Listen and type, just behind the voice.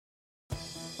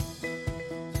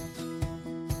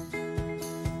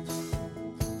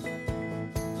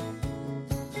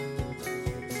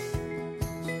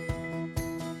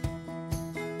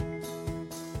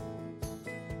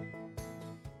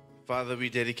Father, we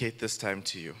dedicate this time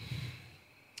to you.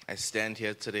 I stand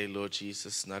here today, Lord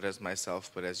Jesus, not as myself,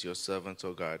 but as your servant,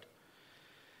 O God.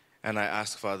 And I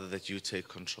ask, Father, that you take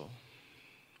control.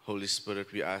 Holy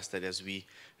Spirit, we ask that as we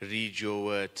read your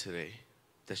word today,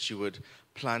 that you would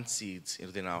plant seeds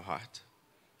within our heart,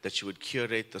 that you would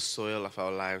curate the soil of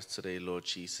our lives today, Lord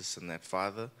Jesus, and that,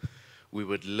 Father, we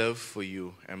would live for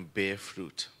you and bear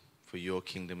fruit for your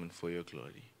kingdom and for your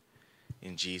glory.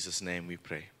 In Jesus' name we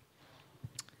pray.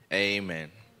 Amen.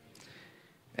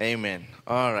 Amen.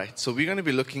 All right, so we're going to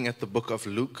be looking at the book of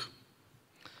Luke.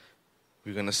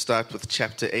 We're going to start with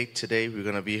chapter 8 today. We're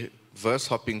going to be verse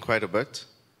hopping quite a bit,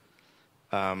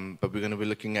 but we're going to be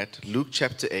looking at Luke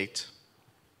chapter 8,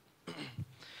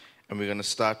 and we're going to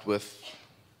start with,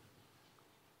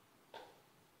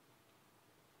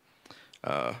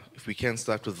 if we can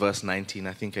start with verse 19,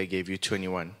 I think I gave you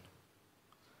 21.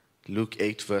 Luke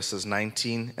 8 verses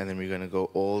 19, and then we're going to go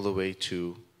all the way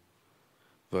to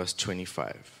verse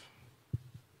 25.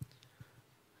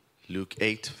 Luke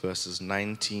 8 verses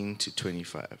 19 to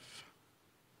 25.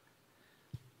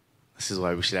 This is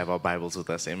why we should have our Bibles with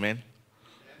us. Amen?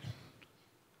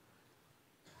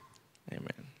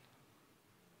 Amen.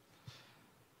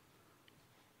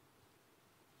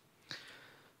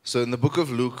 So in the book of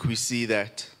Luke, we see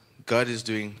that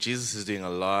Jesus is doing a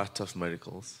lot of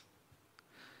miracles.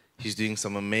 He's doing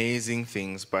some amazing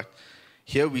things, but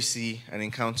here we see an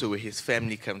encounter where his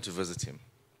family come to visit him.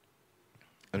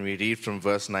 And we read from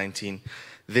verse 19,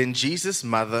 "Then Jesus'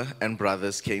 mother and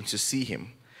brothers came to see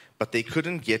him, but they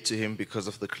couldn't get to him because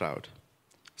of the crowd.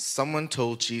 Someone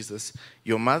told Jesus,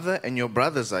 'Your mother and your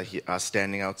brothers are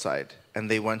standing outside, and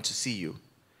they want to see you.'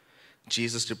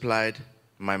 Jesus replied,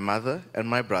 'My mother and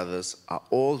my brothers are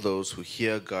all those who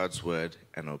hear God's word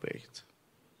and obey it.'"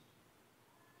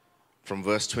 From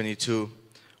verse 22,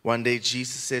 one day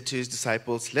Jesus said to his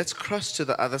disciples, "Let's cross to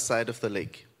the other side of the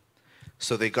lake."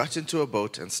 So they got into a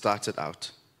boat and started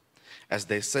out. As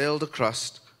they sailed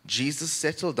across, Jesus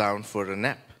settled down for a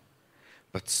nap.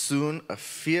 But soon a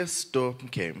fierce storm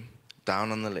came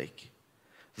down on the lake.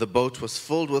 The boat was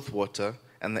filled with water,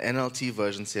 and the NLT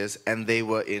version says, and they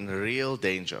were in real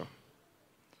danger.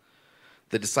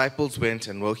 The disciples went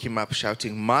and woke him up,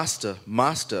 shouting, "Master,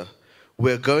 Master,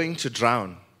 we're going to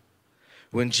drown."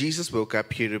 When Jesus woke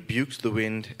up, he rebuked the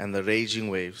wind and the raging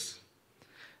waves.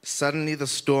 Suddenly the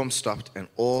storm stopped and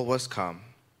all was calm.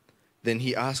 Then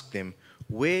he asked them,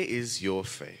 "Where is your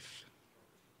faith?"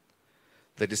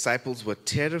 The disciples were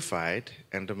terrified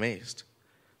and amazed.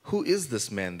 "Who is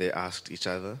this man?" they asked each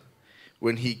other.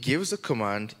 "When he gives a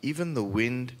command, even the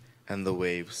wind and the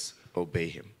waves obey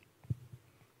him."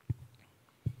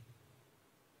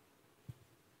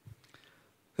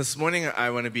 This morning I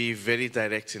want to be very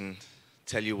direct and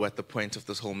tell you what the point of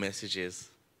this whole message is.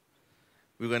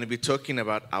 We're going to be talking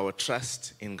about our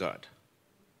trust in God.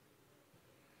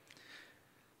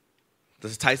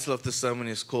 The title of the sermon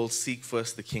is called "Seek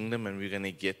First the Kingdom," and we're going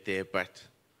to get there, but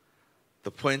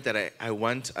the point that I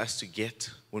want us to get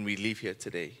when we leave here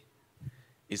today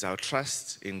is our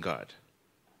trust in God.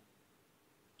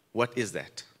 What is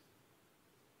that?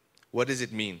 What does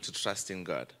it mean to trust in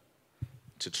God?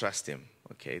 To trust Him.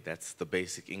 Okay, that's the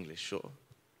basic English, sure.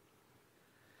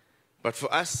 But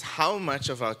for us, how much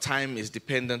of our time is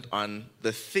dependent on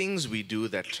the things we do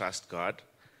that trust God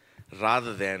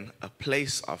rather than a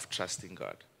place of trusting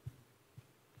God?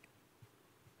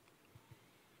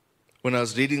 When I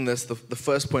was reading this, the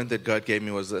first point that God gave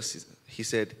me was this. He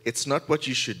said, it's not what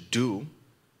you should do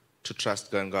to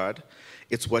trust in God,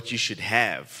 it's what you should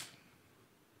have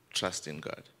trust in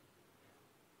God.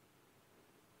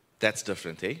 That's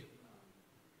different, eh?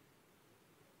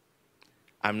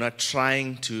 I'm not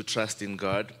trying to trust in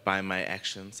God by my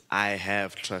actions. I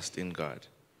have trust in God.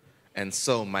 And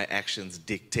so my actions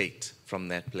dictate from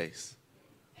that place.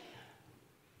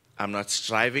 I'm not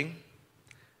striving.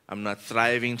 I'm not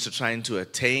thriving to trying to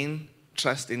attain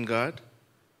trust in God.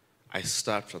 I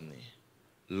start from there.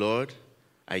 Lord,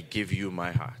 I give you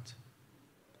my heart.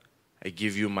 I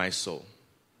give you my soul.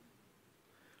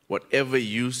 Whatever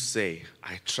you say,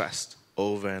 I trust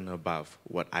over and above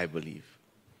what I believe.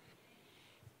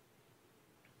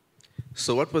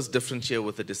 So what was different here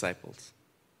with the disciples?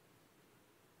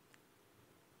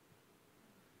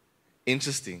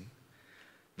 Interesting.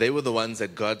 They were the ones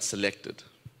that God selected.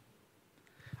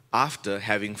 After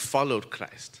having followed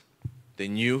Christ, they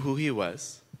knew who He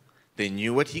was. They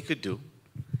knew what He could do.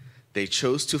 They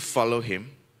chose to follow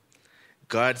Him.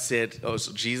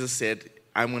 Jesus said,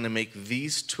 I'm going to make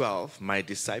these 12 my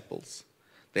disciples.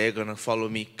 They're going to follow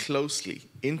me closely,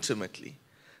 intimately.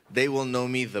 They will know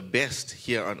me the best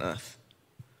here on earth.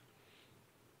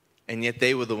 And yet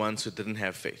they were the ones who didn't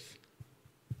have faith.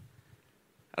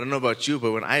 I don't know about you,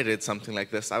 but when I read something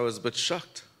like this, I was a bit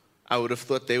shocked. I would have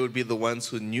thought they would be the ones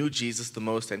who knew Jesus the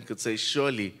most and could say,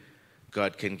 surely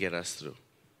God can get us through.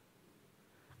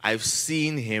 I've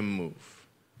seen him move.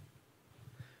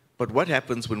 But what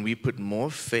happens when we put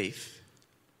more faith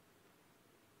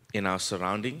in our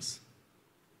surroundings,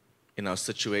 in our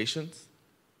situations,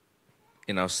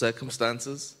 in our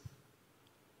circumstances,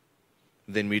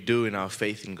 than we do in our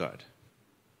faith in God?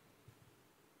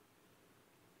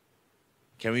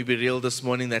 Can we be real this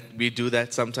morning that we do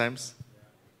that sometimes?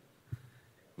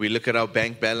 We look at our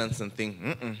bank balance and think,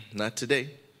 not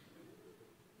today.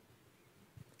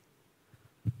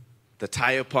 The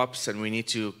tire pops and we need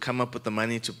to come up with the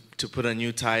money to put a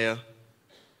new tire.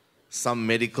 Some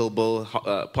medical bill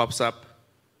pops up.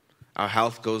 Our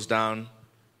health goes down.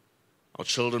 Our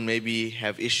children maybe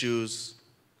have issues.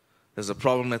 There's a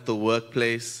problem at the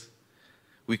workplace.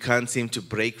 We can't seem to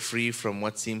break free from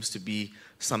what seems to be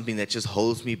something that just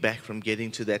holds me back from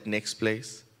getting to that next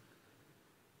place.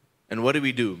 And what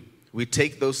do? We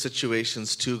take those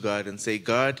situations to God and say,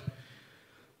 God,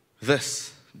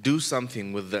 do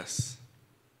something with this.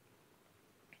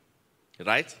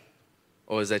 Right?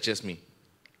 Or is that just me?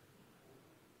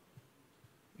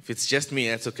 If it's just me,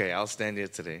 that's okay. I'll stand here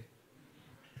today.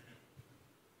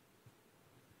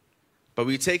 But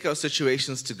we take our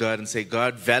situations to God and say,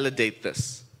 God, validate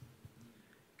this.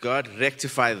 God,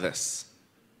 rectify this.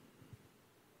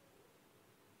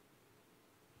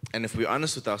 And if we're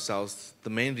honest with ourselves, the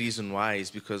main reason why is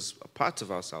because a part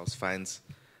of ourselves finds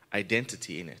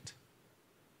identity in it.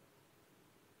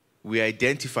 We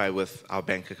identify with our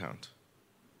bank account.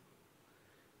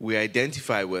 We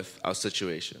identify with our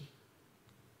situation.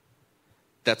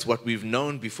 That's what we've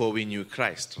known before we knew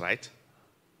Christ, right?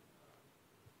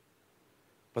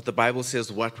 But the Bible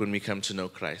says what when we come to know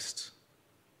Christ?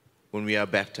 When we are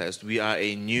baptized, we are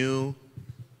a new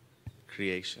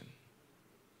creation.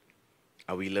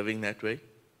 Are we living that way?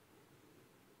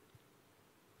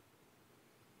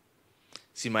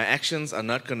 See, my actions are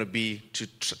not going to be to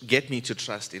get me to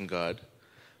trust in God,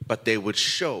 but they would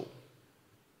show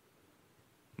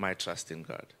my trust in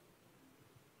God.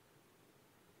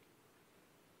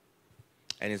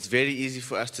 And it's very easy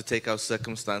for us to take our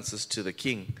circumstances to the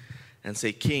King and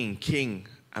say, King,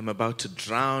 I'm about to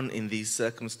drown in these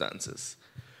circumstances,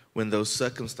 when those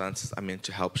circumstances are meant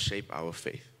to help shape our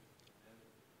faith.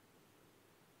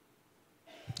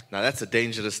 Now, that's a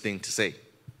dangerous thing to say.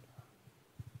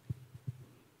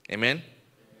 Amen?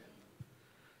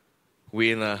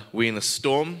 We're in a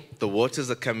storm. The waters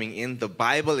are coming in. The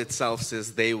Bible itself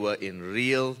says they were in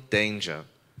real danger.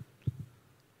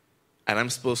 And I'm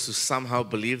supposed to somehow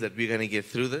believe that we're going to get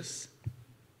through this?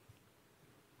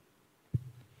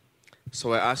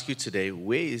 So I ask you today,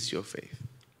 where is your faith?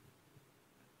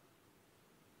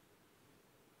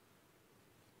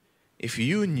 If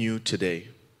you knew today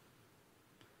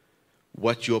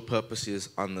what your purpose is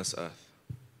on this earth,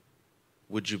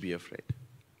 would you be afraid?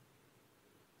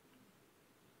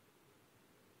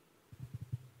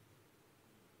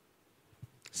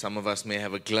 Some of us may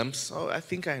have a glimpse. I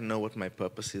think I know what my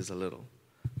purpose is a little.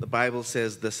 The Bible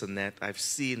says this and that. I've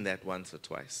seen that once or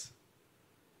twice.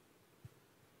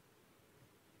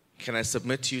 Can I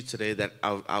submit to you today that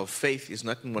our faith is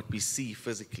not in what we see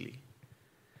physically,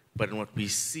 but in what we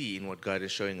see in what God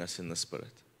is showing us in the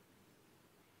Spirit?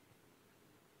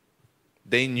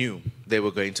 They knew they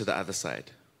were going to the other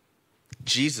side.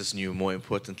 Jesus knew, more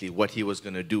importantly, what he was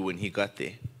going to do when he got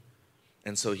there.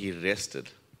 And so he rested.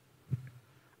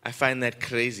 I find that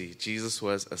crazy. Jesus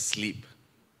was asleep.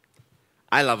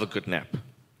 I love a good nap.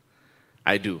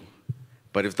 I do.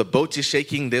 But if the boat is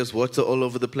shaking, there's water all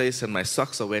over the place, and my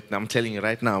socks are wet, and I'm telling you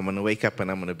right now, I'm going to wake up and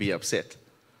I'm going to be upset.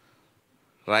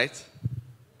 Right?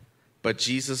 But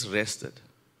Jesus rested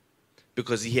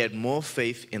because he had more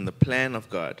faith in the plan of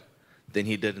God than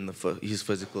he did in his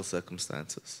physical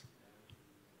circumstances.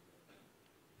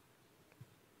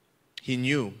 He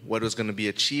knew what was going to be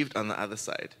achieved on the other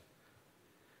side.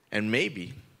 And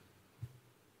maybe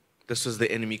this was the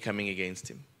enemy coming against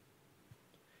him.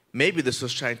 Maybe this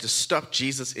was trying to stop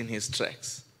Jesus in his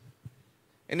tracks.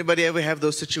 Anybody ever have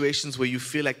those situations where you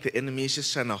feel like the enemy is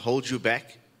just trying to hold you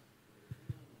back?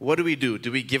 What do?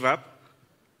 Do we give up?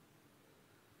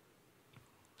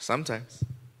 Sometimes.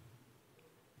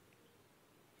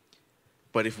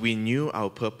 But if we knew our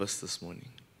purpose this morning,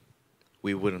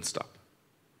 we wouldn't stop.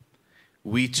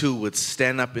 We too would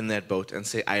stand up in that boat and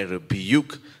say, I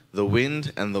rebuke the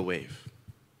wind and the wave.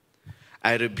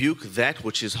 I rebuke that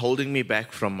which is holding me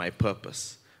back from my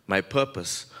purpose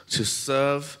to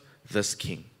serve this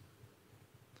King.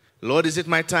 Lord, is it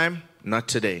my time? Not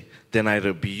today. Then I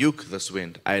rebuke this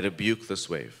wind. I rebuke this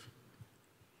wave.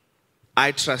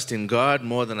 I trust in God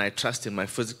more than I trust in my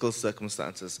physical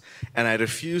circumstances. And I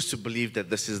refuse to believe that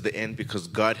this is the end because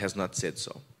God has not said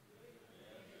so.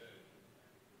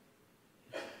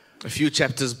 A few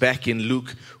chapters back in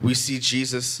Luke, we see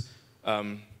Jesus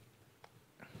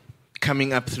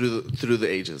coming up through the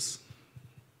ages.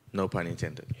 No pun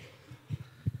intended.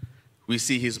 We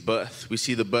see his birth. We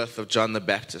see the birth of John the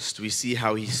Baptist. We see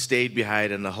how he stayed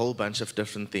behind and a whole bunch of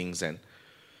different things. And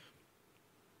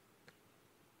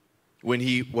when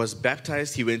he was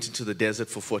baptized, he went into the desert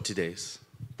for 40 days.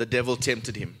 The devil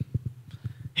tempted him.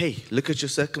 Hey, look at your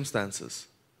circumstances.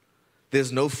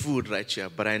 There's no food right here,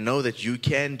 but I know that you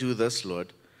can do this,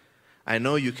 Lord. I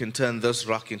know you can turn this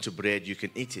rock into bread. You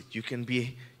can eat it. You can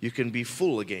be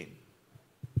full again.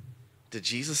 Did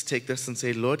Jesus take this and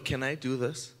say, Lord, can I do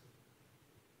this?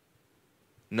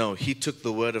 No, he took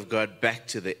the word of God back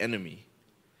to the enemy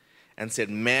and said,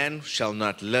 man shall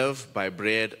not live by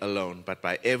bread alone, but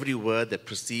by every word that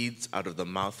proceeds out of the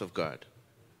mouth of God.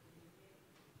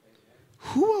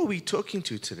 Who are we talking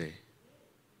to today?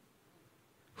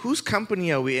 Whose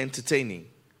company are we entertaining?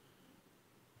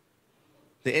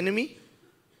 The enemy?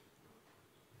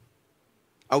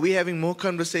 Are we having more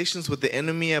conversations with the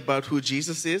enemy about who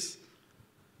Jesus is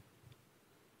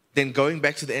than going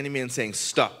back to the enemy and saying,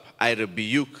 stop, I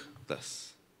rebuke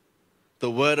this.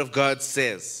 The word of God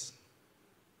says.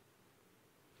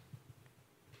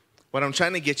 What I'm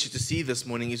trying to get you to see this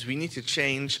morning is we need to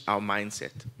change our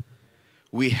mindset.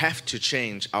 We have to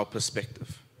change our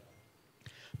perspective.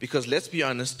 Because let's be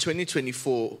honest,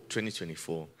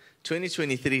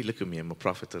 2023, look at me, I'm a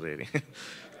prophet already.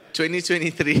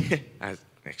 2023, I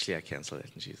cancel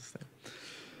that in Jesus' name.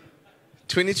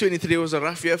 2023 was a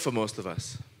rough year for most of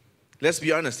us. Let's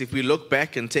be honest, if we look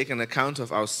back and take an account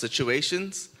of our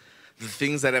situations, the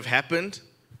things that have happened,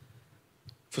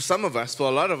 for some of us, for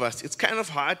a lot of us, it's kind of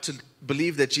hard to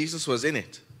believe that Jesus was in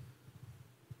it.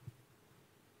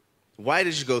 Why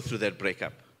did you go through that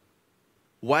breakup?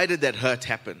 Why did that hurt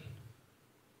happen?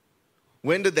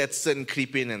 When did that sin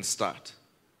creep in and start?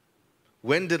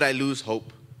 When did I lose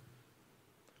hope?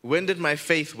 When did my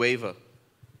faith waver?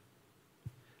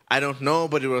 I don't know,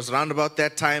 but it was around about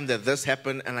that time that this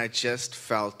happened and I just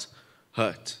felt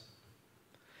hurt.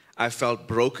 I felt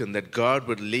broken that God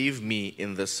would leave me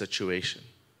in this situation.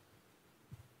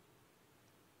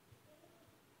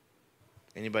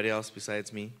 Anybody else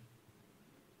besides me?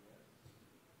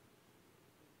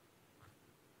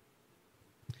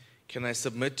 Can I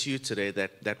submit to you today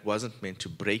that that wasn't meant to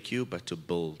break you, but to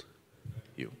build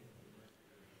you?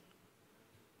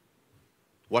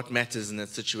 What matters in that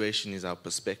situation is our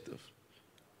perspective.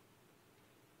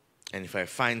 And if I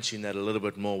fine-tune that a little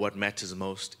bit more, what matters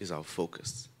most is our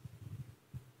focus.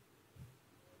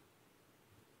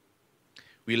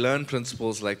 We learn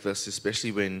principles like this,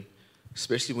 especially when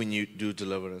you do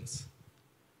deliverance.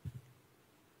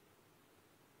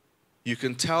 You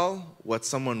can tell what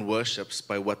someone worships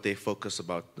by what they focus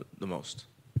about the most.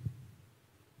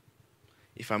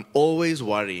 If I'm always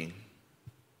worrying,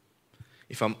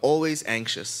 if I'm always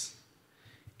anxious,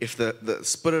 if the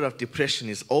spirit of depression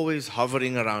is always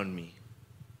hovering around me,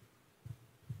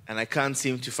 and I can't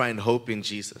seem to find hope in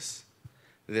Jesus,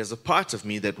 there's a part of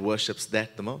me that worships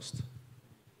that the most.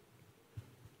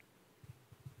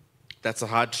 That's a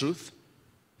hard truth.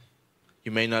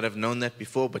 You may not have known that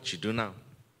before, but you do now.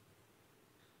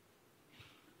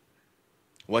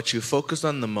 What you focus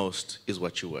on the most is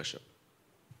what you worship.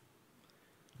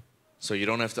 So you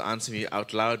don't have to answer me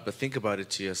out loud, but think about it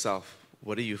to yourself.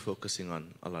 What are you focusing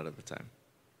on a lot of the time?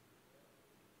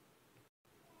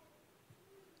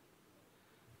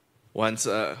 Once,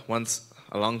 a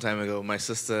long time ago, my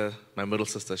middle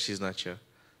sister, she's not here.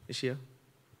 Is she here?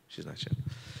 She's not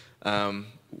here.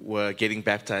 Were getting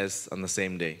baptized on the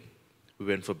same day. We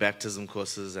went for baptism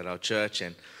courses at our church,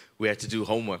 and we had to do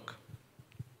homework.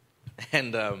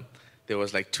 And there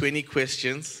was like 20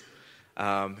 questions,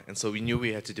 and so we knew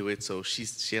we had to do it. So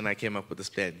she and I came up with this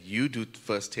plan. You do the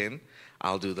first 10,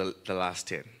 I'll do the last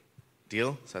 10.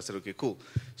 Deal? So I said, okay, cool.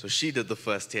 So she did the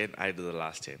first 10, I did the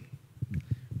last 10.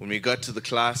 When we got to the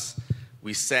class,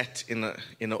 we sat in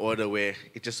an order where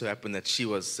it just so happened that she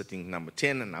was sitting number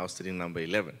 10 and I was sitting number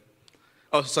 11.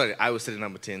 Oh, sorry, I was sitting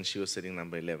number 10, she was sitting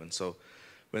number 11. So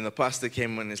when the pastor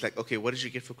came in, it's like, okay, what did you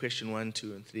get for question 1,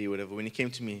 2, and 3, whatever. When he came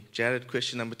to me, Jared,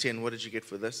 question number 10, what did you get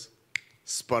for this?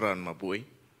 Spot on, my boy.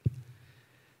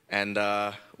 And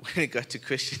when it got to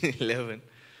question 11,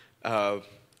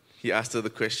 he asked her the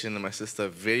question, and my sister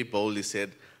very boldly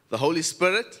said, the Holy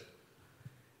Spirit?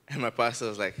 And my pastor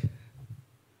was like,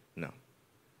 no.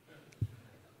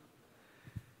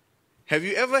 Have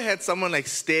you ever had someone like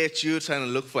stare at you trying to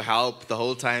look for help the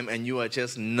whole time and you are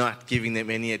just not giving them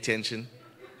any attention?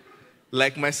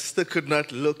 Like my sister could not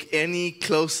look any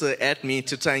closer at me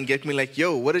to try and get me like,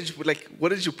 yo, what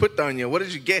did you put down here? What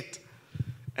did you get?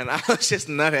 And I was just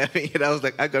not having it. I was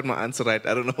like, I got my answer right.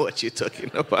 I don't know what you're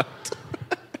talking about.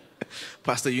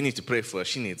 Pastor, you need to pray for her.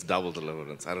 She needs double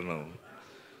deliverance. I don't know.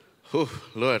 Oh,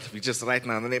 Lord, we just right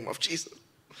now in the name of Jesus.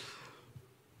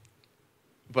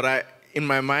 But in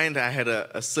my mind, I had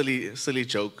a silly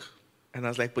joke. And I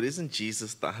was like, but isn't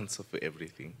Jesus the answer for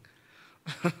everything?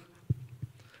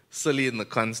 Silly in the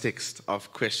context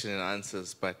of question and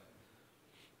answers, but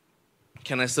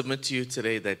can I submit to you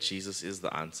today that Jesus is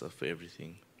the answer for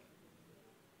everything?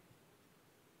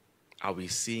 Are we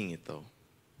seeing it though?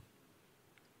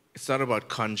 It's not about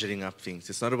conjuring up things.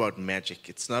 It's not about magic.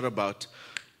 It's not about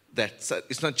that.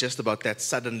 It's not just about that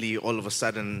suddenly, all of a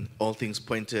sudden, all things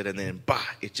pointed and then, bah,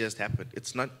 it just happened.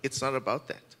 It's not about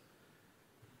that.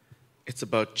 It's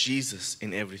about Jesus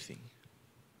in everything.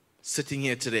 Sitting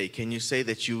here today, can you say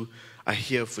that you are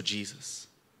here for Jesus?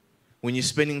 When you're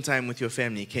spending time with your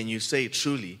family, can you say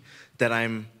truly that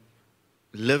I'm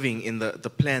living in the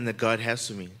plan that God has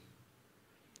for me?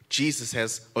 Jesus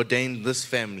has ordained this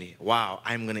family. Wow,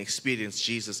 I'm going to experience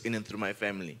Jesus in and through my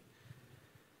family.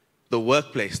 The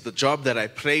workplace, the job that I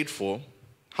prayed for,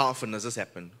 how often does this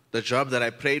happen? The job that I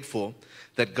prayed for,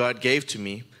 that God gave to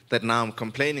me, that now I'm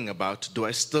complaining about, do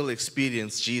I still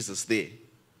experience Jesus there?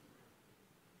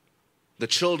 The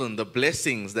children, the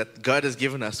blessings that God has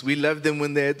given us, we love them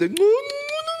when they're at the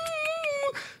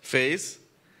phase.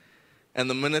 And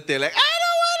the minute they're like, I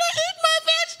don't want to eat my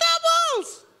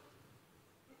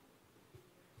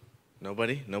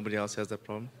vegetables. Nobody else has that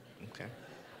problem?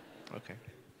 Okay.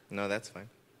 No, that's fine.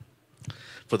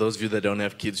 For those of you that don't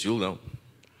have kids, you'll know.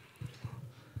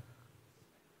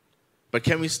 But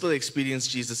can we still experience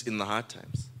Jesus in the hard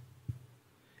times?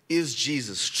 Is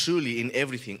Jesus truly in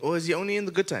everything, or is he only in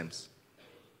the good times?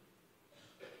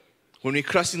 When we're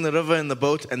crossing the river in the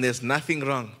boat and there's nothing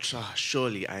wrong,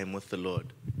 surely I am with the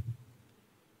Lord.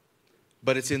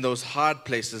 But it's in those hard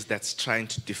places that's trying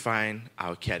to define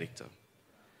our character,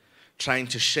 trying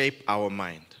to shape our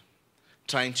mind,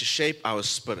 trying to shape our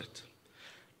spirit.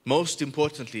 Most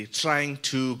importantly, trying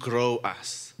to grow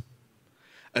us.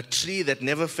 A tree that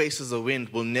never faces a wind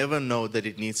will never know that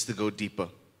it needs to go deeper.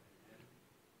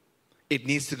 It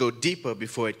needs to go deeper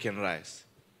before it can rise.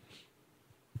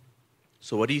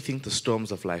 So what do you think the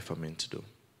storms of life are meant to do?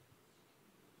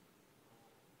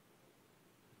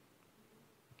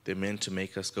 They're meant to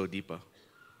make us go deeper.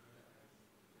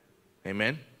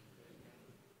 Amen?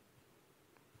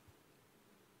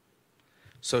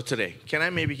 So today, can I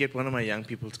maybe get one of my young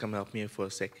people to come help me for a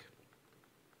sec?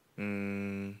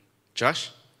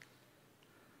 Josh?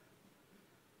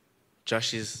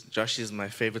 Josh is my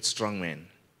favorite strong man.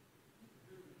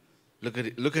 Look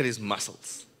at his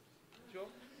muscles.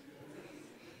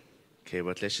 Okay,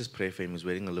 but let's just pray for him. He's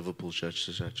wearing a Liverpool shirt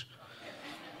to church.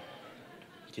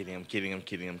 I'm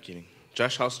kidding.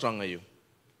 Josh, how strong are you? Do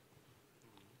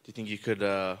you think you could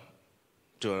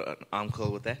do an arm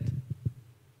curl with that?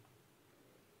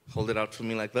 Hold it out for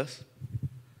me like this.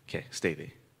 Okay, stay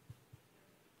there.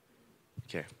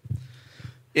 Okay.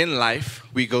 In life,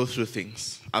 we go through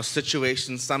things. Our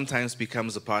situation sometimes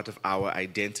becomes a part of our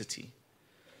identity.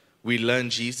 We learn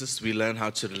Jesus, we learn how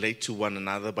to relate to one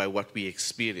another by what we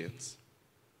experience.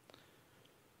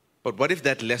 But what if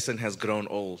that lesson has grown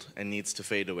old and needs to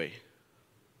fade away,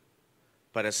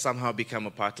 but has somehow become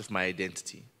a part of my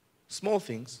identity? Small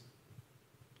things.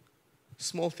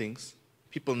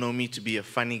 People know me to be a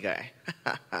funny guy.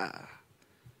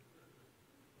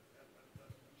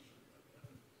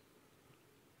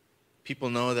 People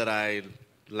know that I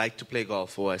like to play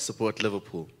golf or I support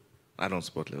Liverpool. I don't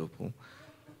support Liverpool.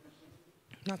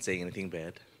 Not saying anything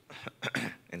bad.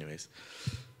 Anyways.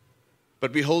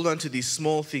 But we hold on to these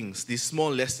small things, these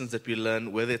small lessons that we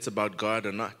learn, whether it's about God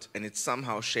or not, and it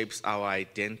somehow shapes our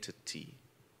identity.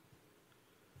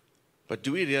 But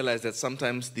do we realize that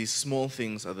sometimes these small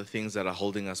things are the things that are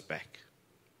holding us back?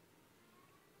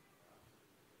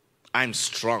 I'm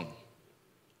strong.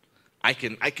 I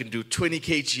can do 20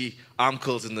 kg arm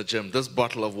curls in the gym. This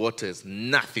bottle of water is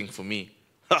nothing for me.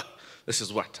 This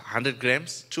is what, 100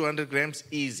 grams, 200 grams?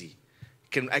 Easy.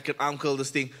 I can arm curl this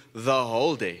thing the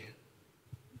whole day.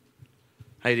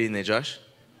 How you doing there, Josh?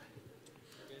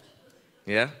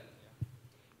 Yeah?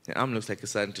 Your arm looks like it's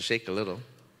starting to shake a little.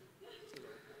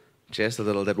 Just a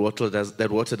little. That water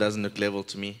doesn't look level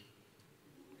to me.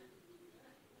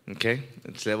 Okay?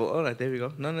 It's level. All right, there we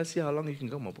go. Now let's see how long you can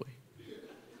go, my boy.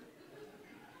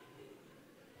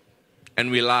 And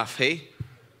we laugh, hey?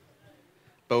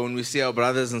 But when we see our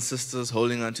brothers and sisters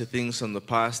holding on to things from the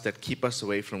past that keep us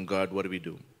away from God, what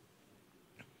do?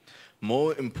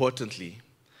 More importantly,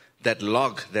 that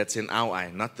log that's in our eye,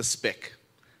 not the speck,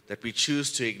 that we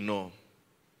choose to ignore,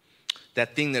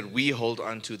 that thing that we hold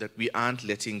on to that we aren't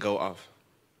letting go of,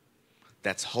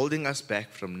 that's holding us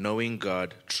back from knowing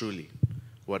God truly,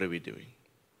 what are we doing?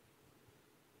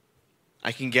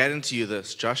 I can guarantee you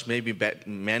this, Josh may be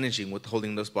managing with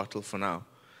holding this bottle for now,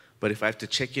 but if I have to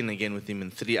check in again with him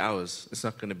in 3 hours, it's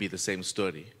not going to be the same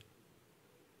story.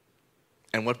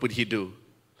 And what would he do?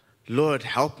 Lord,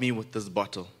 help me with this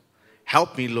bottle.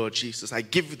 Help me, Lord Jesus. I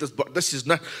give you this bottle. This is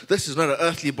not an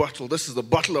earthly bottle. This is the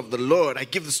bottle of the Lord. I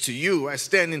give this to you. I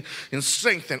stand in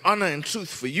strength and honor and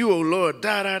truth for you, O Lord.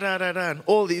 Da, da, da, da, da. And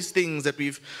all these things that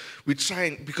we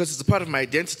try, because it's a part of my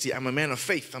identity. I'm a man of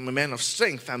faith. I'm a man of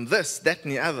strength. I'm this, that,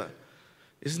 and the other.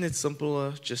 Isn't it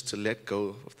simpler just to let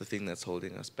go of the thing that's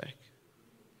holding us back?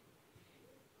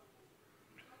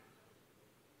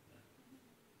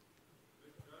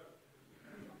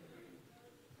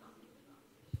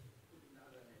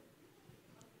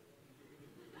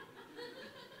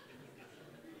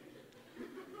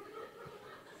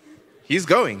 He's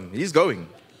going.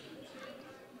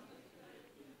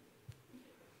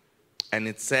 And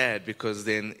it's sad because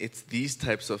then it's these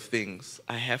types of things.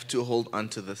 I have to hold on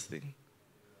to this thing.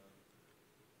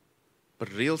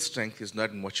 But real strength is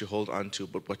not in what you hold on to,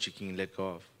 but what you can let go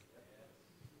of.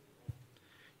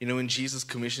 You know, when Jesus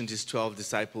commissioned his 12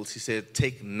 disciples, he said,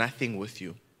 take nothing with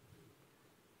you.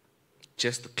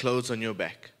 Just the clothes on your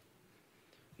back.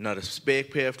 Not a spare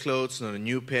pair of clothes, not a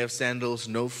new pair of sandals,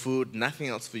 no food, nothing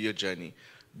else for your journey.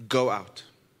 Go out.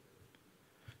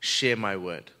 Share my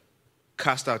word.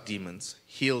 Cast out demons.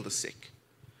 Heal the sick.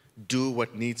 Do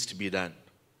what needs to be done.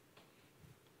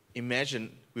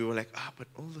 Imagine we were like, but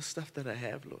all the stuff that I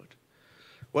have, Lord.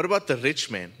 What about the rich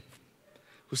man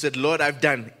who said, Lord, I've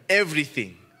done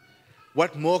everything.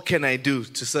 What more can I do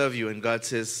to serve you? And God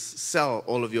says, sell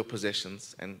all of your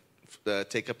possessions and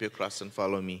take up your cross and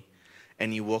follow me.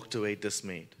 And he walked away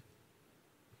dismayed.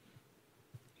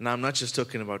 Now, I'm not just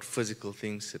talking about physical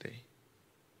things today.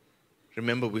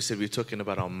 Remember, we said we're talking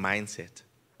about our mindset,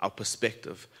 our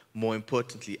perspective, more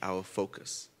importantly, our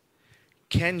focus.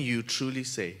 Can you truly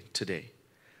say today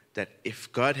that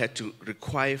if God had to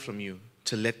require from you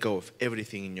to let go of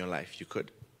everything in your life, you could?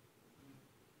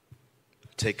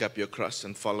 Take up your cross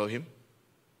and follow him?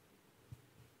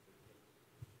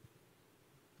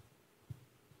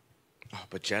 Oh,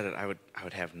 but Jared, I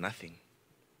would have nothing.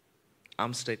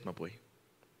 I'm straight, my boy.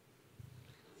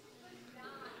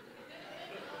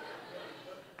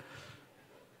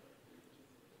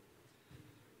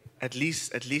 At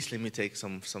least let me take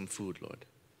some food, Lord.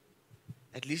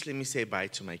 At least let me say bye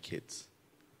to my kids.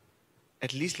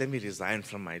 At least let me resign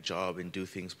from my job and do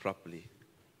things properly.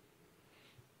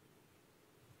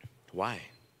 Why?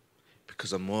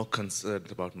 Because I'm more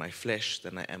concerned about my flesh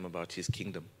than I am about his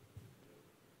kingdom.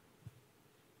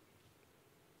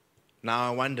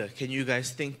 Now I wonder, can you guys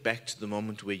think back to the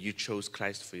moment where you chose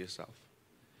Christ for yourself?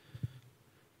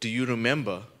 Do you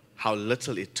remember how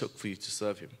little it took for you to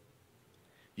serve him?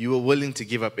 You were willing to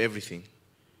give up everything.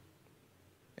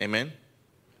 Amen?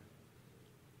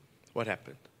 What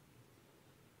happened?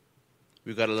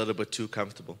 We got a little bit too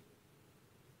comfortable.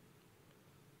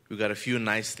 We got a few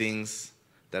nice things.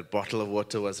 That bottle of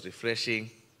water was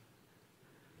refreshing.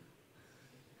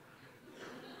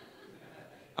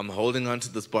 I'm holding on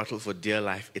to this bottle for dear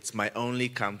life. It's my only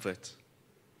comfort.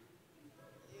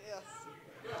 Yes.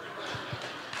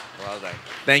 Well done.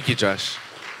 Thank you, Josh.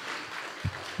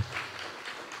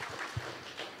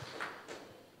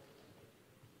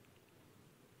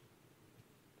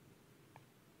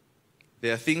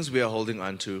 There are things we are holding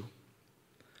on to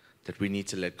that we need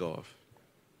to let go of.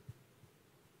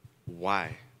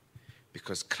 Why?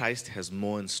 Because Christ has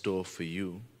more in store for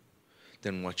you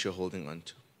than what you're holding on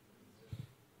to.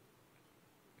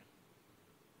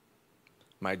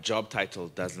 My job title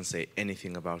doesn't say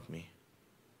anything about me.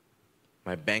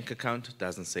 My bank account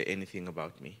doesn't say anything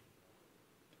about me.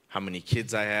 How many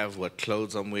kids I have, what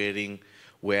clothes I'm wearing,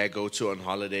 where I go to on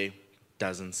holiday,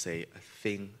 doesn't say a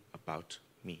thing about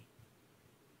me.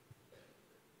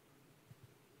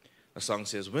 A song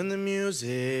says, when the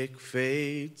music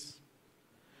fades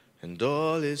and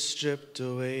all is stripped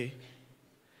away,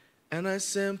 and I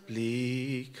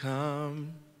simply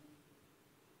come,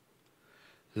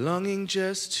 longing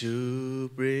just to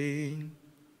bring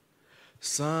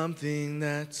something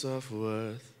that's of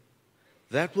worth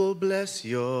that will bless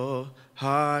your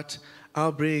heart.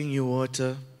 I'll bring you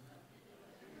water.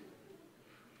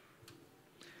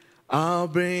 I'll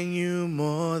bring you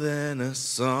more than a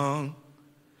song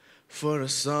For a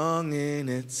song in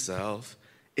itself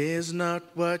is not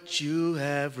what you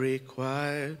have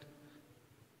required.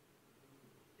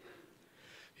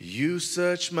 You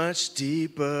search much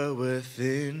deeper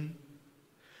within.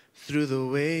 Through the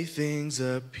way things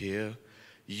appear,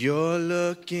 you're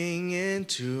looking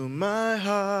into my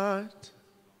heart.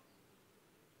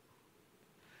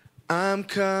 I'm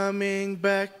coming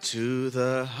back to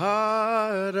the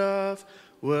heart of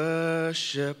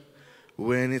worship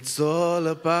when it's all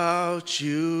about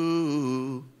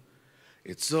you.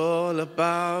 It's all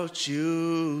about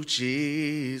you,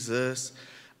 Jesus.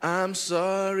 I'm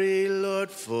sorry, Lord,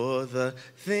 for the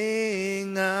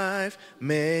thing I've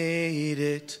made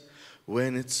it.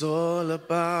 When it's all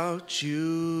about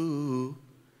you,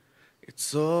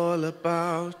 it's all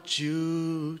about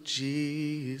you,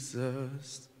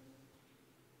 Jesus.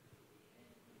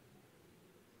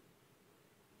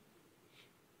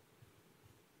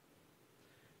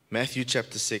 Matthew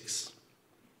chapter 6,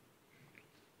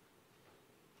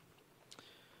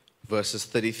 verses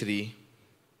 33. I'm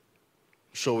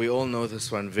sure we all know this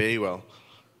one very well.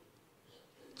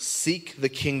 Seek the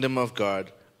kingdom of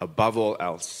God above all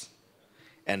else,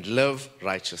 and live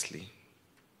righteously,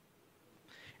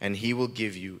 and He will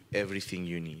give you everything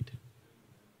you need.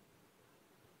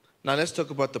 Now let's talk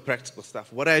about the practical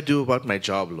stuff. What do I do about my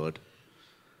job, Lord?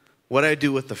 What do I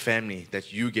do with the family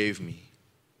that you gave me?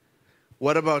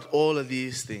 What about all of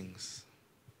these things?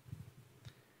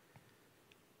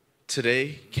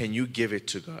 Today, can you give it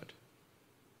to God?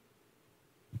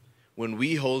 When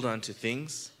we hold on to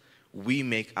things, we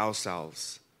make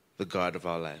ourselves the God of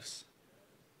our lives.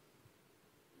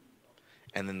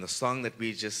 And then the song that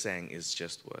we just sang is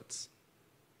just words.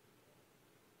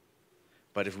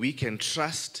 But if we can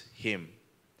trust Him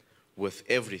with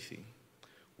everything,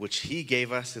 which He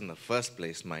gave us in the first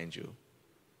place, mind you,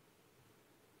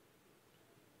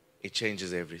 it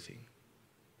changes everything.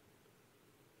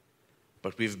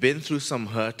 But we've been through some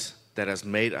hurt that has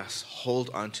made us hold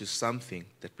on to something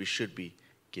that we should be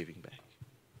giving back.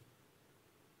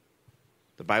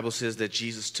 The Bible says that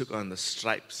Jesus took on the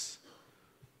stripes.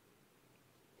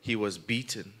 He was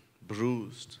beaten,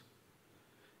 bruised.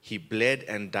 He bled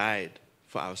and died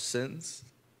for our sins,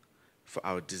 for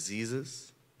our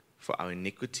diseases, for our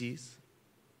iniquities,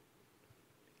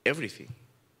 everything.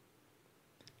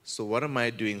 So what am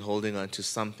I doing holding on to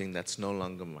something that's no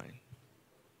longer mine?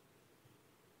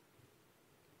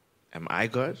 Am I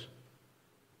God?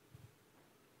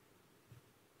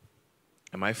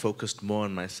 Am I focused more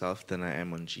on myself than I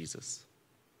am on Jesus?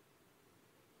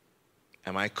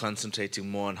 Am I concentrating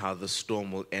more on how the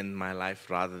storm will end my life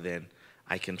rather than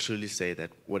I can truly say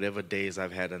that whatever days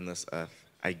I've had on this earth,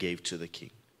 I gave to the King?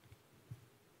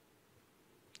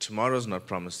 Tomorrow's not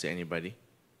promised to anybody.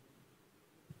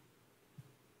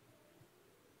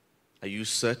 Are you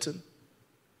certain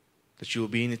that you will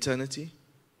be in eternity?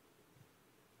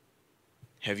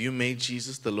 Have you made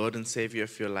Jesus the Lord and Savior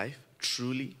of your life?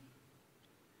 Truly?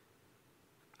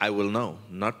 I will know,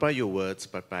 not by your words,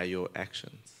 but by your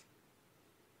actions.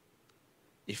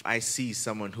 If I see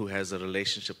someone who has a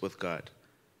relationship with God,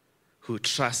 who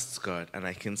trusts God, and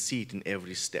I can see it in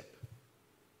every step,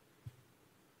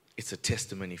 it's a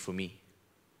testimony for me.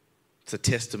 It's a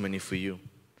testimony for you.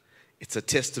 It's a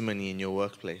testimony in your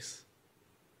workplace.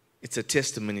 It's a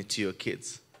testimony to your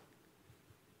kids.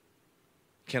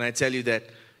 Can I tell you that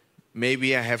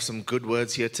maybe I have some good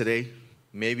words here today?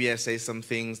 Maybe I say some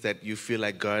things that you feel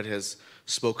like God has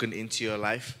spoken into your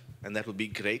life, and that will be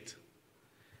great.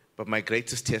 But my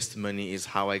greatest testimony is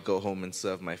how I go home and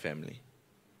serve my family.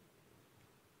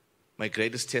 My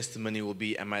greatest testimony will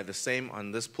be, am I the same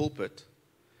on this pulpit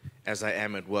as I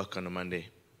am at work on a Monday?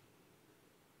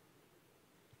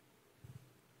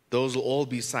 Those will all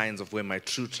be signs of where my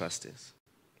true trust is.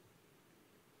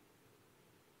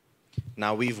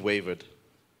 Now we've wavered.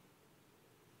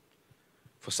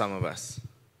 For some of us,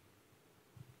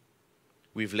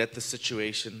 we've let the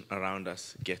situation around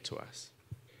us get to us.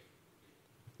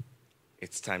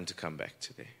 It's time to come back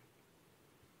today.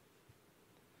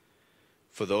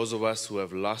 For those of us who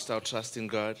have lost our trust in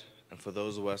God, and for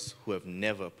those of us who have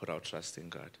never put our trust in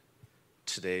God,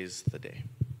 today's the day.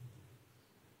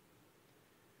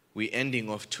 We're ending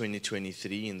off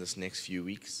 2023 in this next few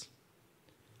weeks.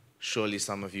 Surely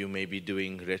some of you may be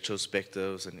doing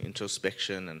retrospectives and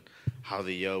introspection and how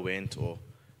the year went, or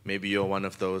maybe you're one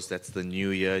of those that's the new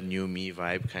year, new me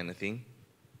vibe kind of thing.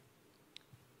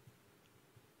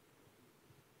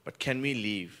 But can we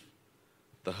leave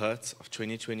the hurts of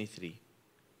 2023,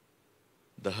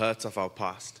 the hurts of our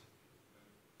past,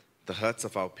 the hurts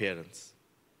of our parents,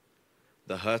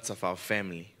 the hurts of our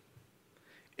family,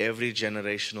 every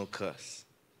generational curse,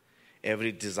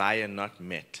 every desire not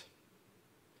met,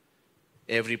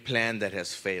 every plan that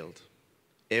has failed,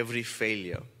 every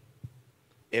failure,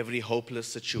 every hopeless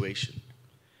situation.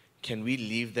 Can we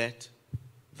leave that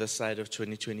this side of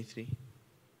 2023?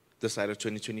 This side of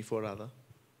 2024, rather?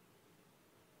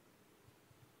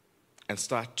 And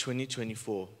start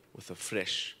 2024 with a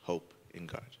fresh hope in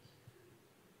God.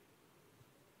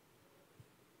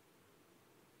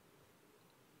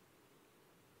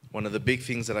 One of the big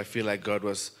things that I feel like God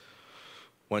was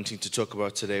wanting to talk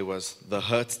about today was the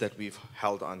hurts that we've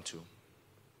held on to.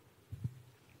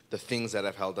 The things that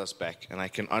have held us back. And I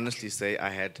can honestly say I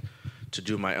had to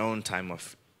do my own time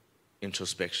of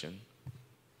introspection.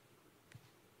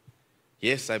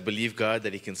 Yes, I believe God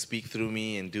that He can speak through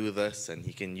me and do this, and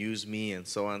He can use me and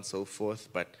so on and so forth,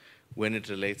 but when it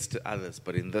relates to others,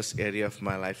 but in this area of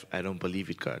my life, I don't believe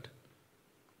it, God.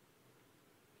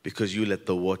 Because you let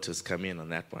the waters come in on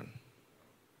that one.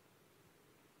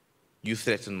 You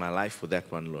threatened my life with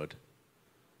that one, Lord.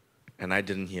 And I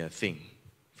didn't hear a thing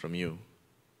from you.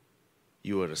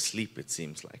 You were asleep, it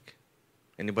seems like.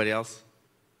 Anybody else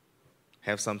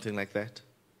have something like that?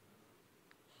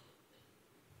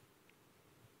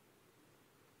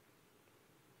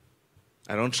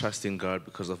 I don't trust in God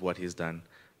because of what He's done.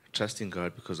 I trust in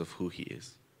God because of who He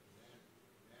is.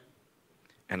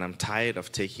 And I'm tired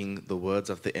of taking the words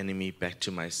of the enemy back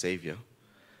to my Savior.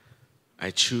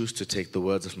 I choose to take the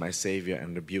words of my Savior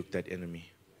and rebuke that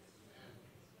enemy.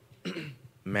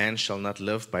 Man shall not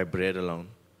live by bread alone,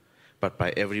 but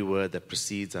by every word that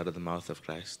proceeds out of the mouth of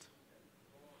Christ.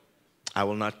 I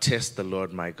will not test the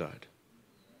Lord my God.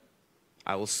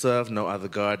 I will serve no other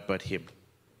God but Him.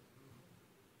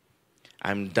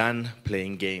 I'm done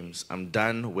playing games. I'm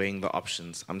done weighing the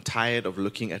options. I'm tired of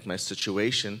looking at my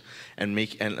situation and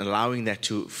allowing that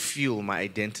to fuel my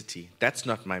identity. That's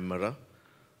not my mirror.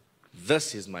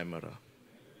 This is my mirror.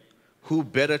 Who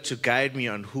better to guide me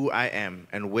on who I am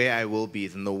and where I will be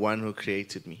than the one who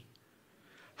created me?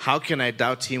 How can I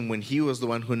doubt Him when He was the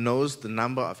one who knows the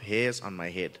number of hairs on my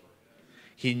head?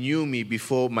 He knew me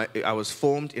before I was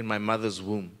formed in my mother's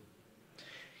womb.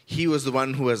 He was the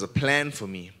one who has a plan for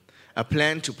me. A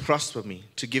plan to prosper me,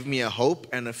 to give me a hope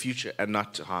and a future and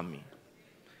not to harm me.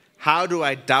 How do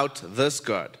I doubt this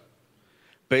God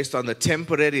based on the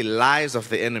temporary lies of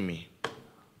the enemy?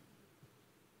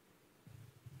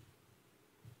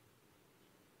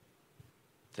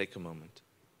 Take a moment.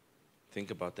 Think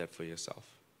about that for yourself.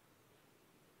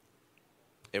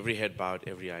 Every head bowed,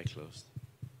 every eye closed.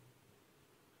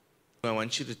 I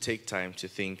want you to take time to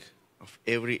think of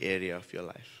every area of your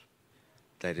life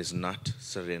that is not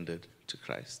surrendered to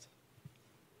Christ.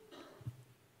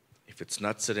 If it's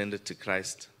not surrendered to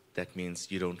Christ, that means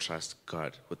you don't trust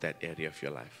God with that area of your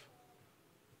life.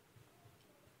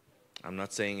 I'm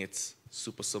not saying it's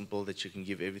super simple that you can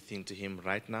give everything to Him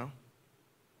right now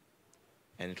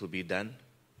and it will be done,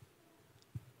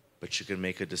 but you can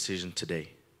make a decision today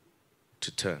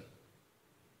to turn.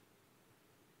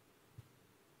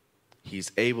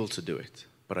 He's able to do it,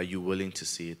 but are you willing to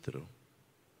see it through?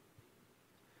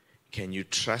 Can you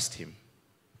trust Him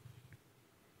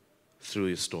through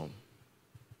your storm?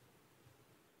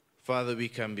 Father, we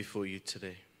come before you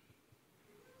today.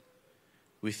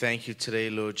 We thank you today,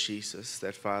 Lord Jesus,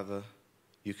 that, Father,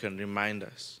 you can remind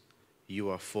us you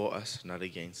are for us, not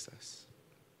against us.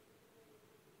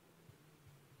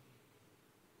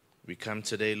 We come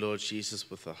today, Lord Jesus,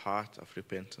 with a heart of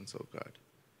repentance, oh God.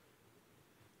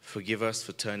 Forgive us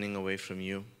for turning away from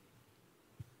you.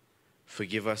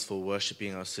 Forgive us for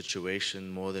worshiping our situation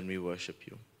more than we worship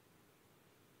you.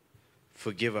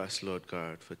 Forgive us, Lord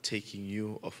God, for taking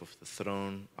you off of the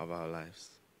throne of our lives.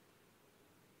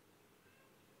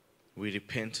 We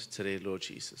repent today, Lord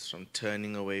Jesus, from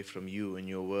turning away from you and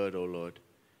your word, O Lord,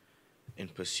 in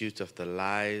pursuit of the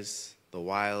lies, the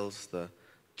wiles, the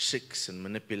tricks and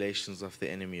manipulations of the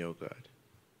enemy, O God.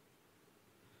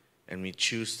 And we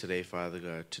choose today, Father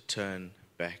God, to turn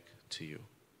back to you.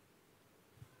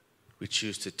 We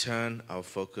choose to turn our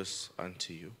focus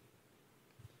unto you.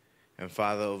 And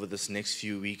Father, over this next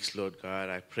few weeks, Lord God,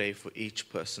 I pray for each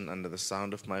person under the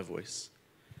sound of my voice,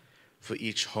 for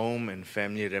each home and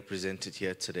family represented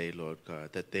here today, Lord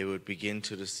God, that they would begin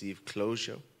to receive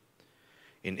closure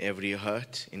in every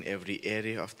hurt, in every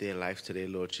area of their life today,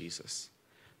 Lord Jesus,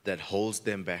 that holds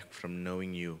them back from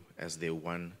knowing you as their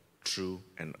one true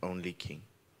and only King.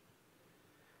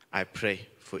 I pray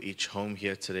for each home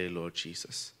here today, Lord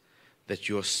Jesus, that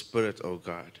your Spirit, O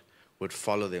God, would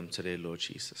follow them today, Lord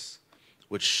Jesus,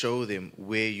 would show them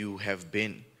where you have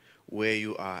been, where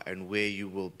you are, and where you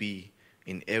will be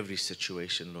in every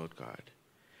situation, Lord God.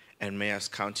 And may us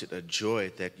count it a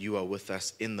joy that you are with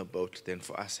us in the boat than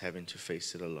for us having to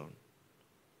face it alone.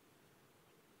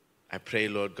 I pray,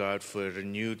 Lord God, for a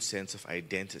renewed sense of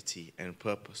identity and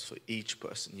purpose for each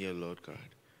person here, Lord God,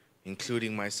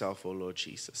 including myself, O Lord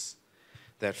Jesus.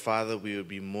 That, Father, we would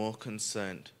be more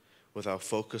concerned with our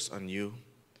focus on you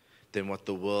than what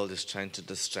the world is trying to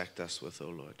distract us with, O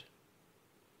Lord.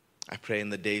 I pray in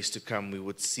the days to come we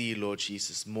would see, Lord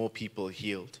Jesus, more people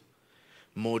healed,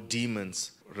 more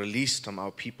demons released from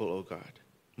our people, O God,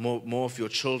 more of your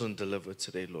children delivered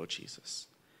today, Lord Jesus.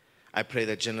 I pray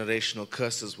that generational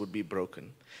curses would be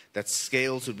broken, that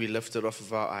scales would be lifted off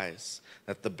of our eyes,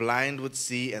 that the blind would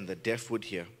see and the deaf would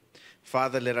hear.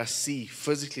 Father, let us see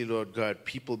physically, Lord God,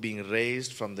 people being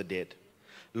raised from the dead.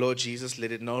 Lord Jesus,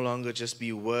 let it no longer just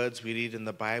be words we read in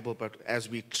the Bible, but as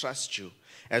we trust you,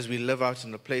 as we live out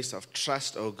in a place of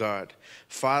trust, O God,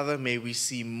 Father, may we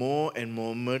see more and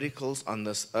more miracles on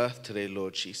this earth today,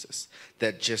 Lord Jesus,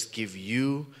 that just give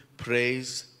you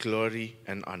praise, glory,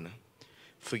 and honor.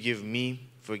 Forgive me,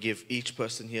 forgive each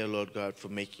person here, Lord God, for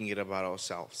making it about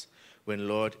ourselves, when,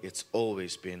 Lord, it's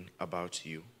always been about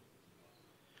you.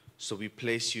 So we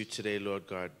place you today, Lord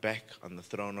God, back on the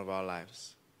throne of our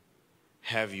lives.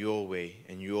 Have your way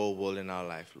and your will in our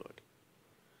life, Lord.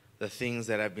 The things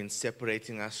that have been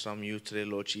separating us from you today,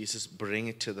 Lord Jesus, bring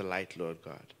it to the light, Lord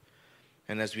God.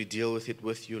 And as we deal with it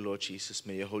with you, Lord Jesus,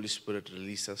 may your Holy Spirit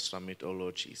release us from it, O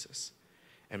Lord Jesus.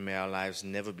 And may our lives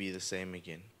never be the same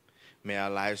again. May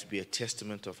our lives be a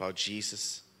testament of our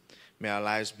Jesus. May our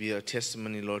lives be a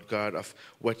testimony, Lord God, of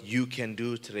what you can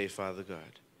do today, Father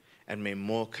God. And may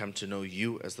more come to know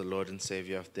you as the Lord and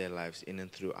Savior of their lives in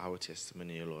and through our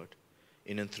testimony, O Lord,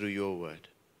 in and through your word.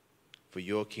 For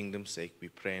your kingdom's sake, we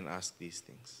pray and ask these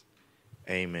things.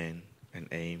 Amen and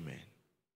amen.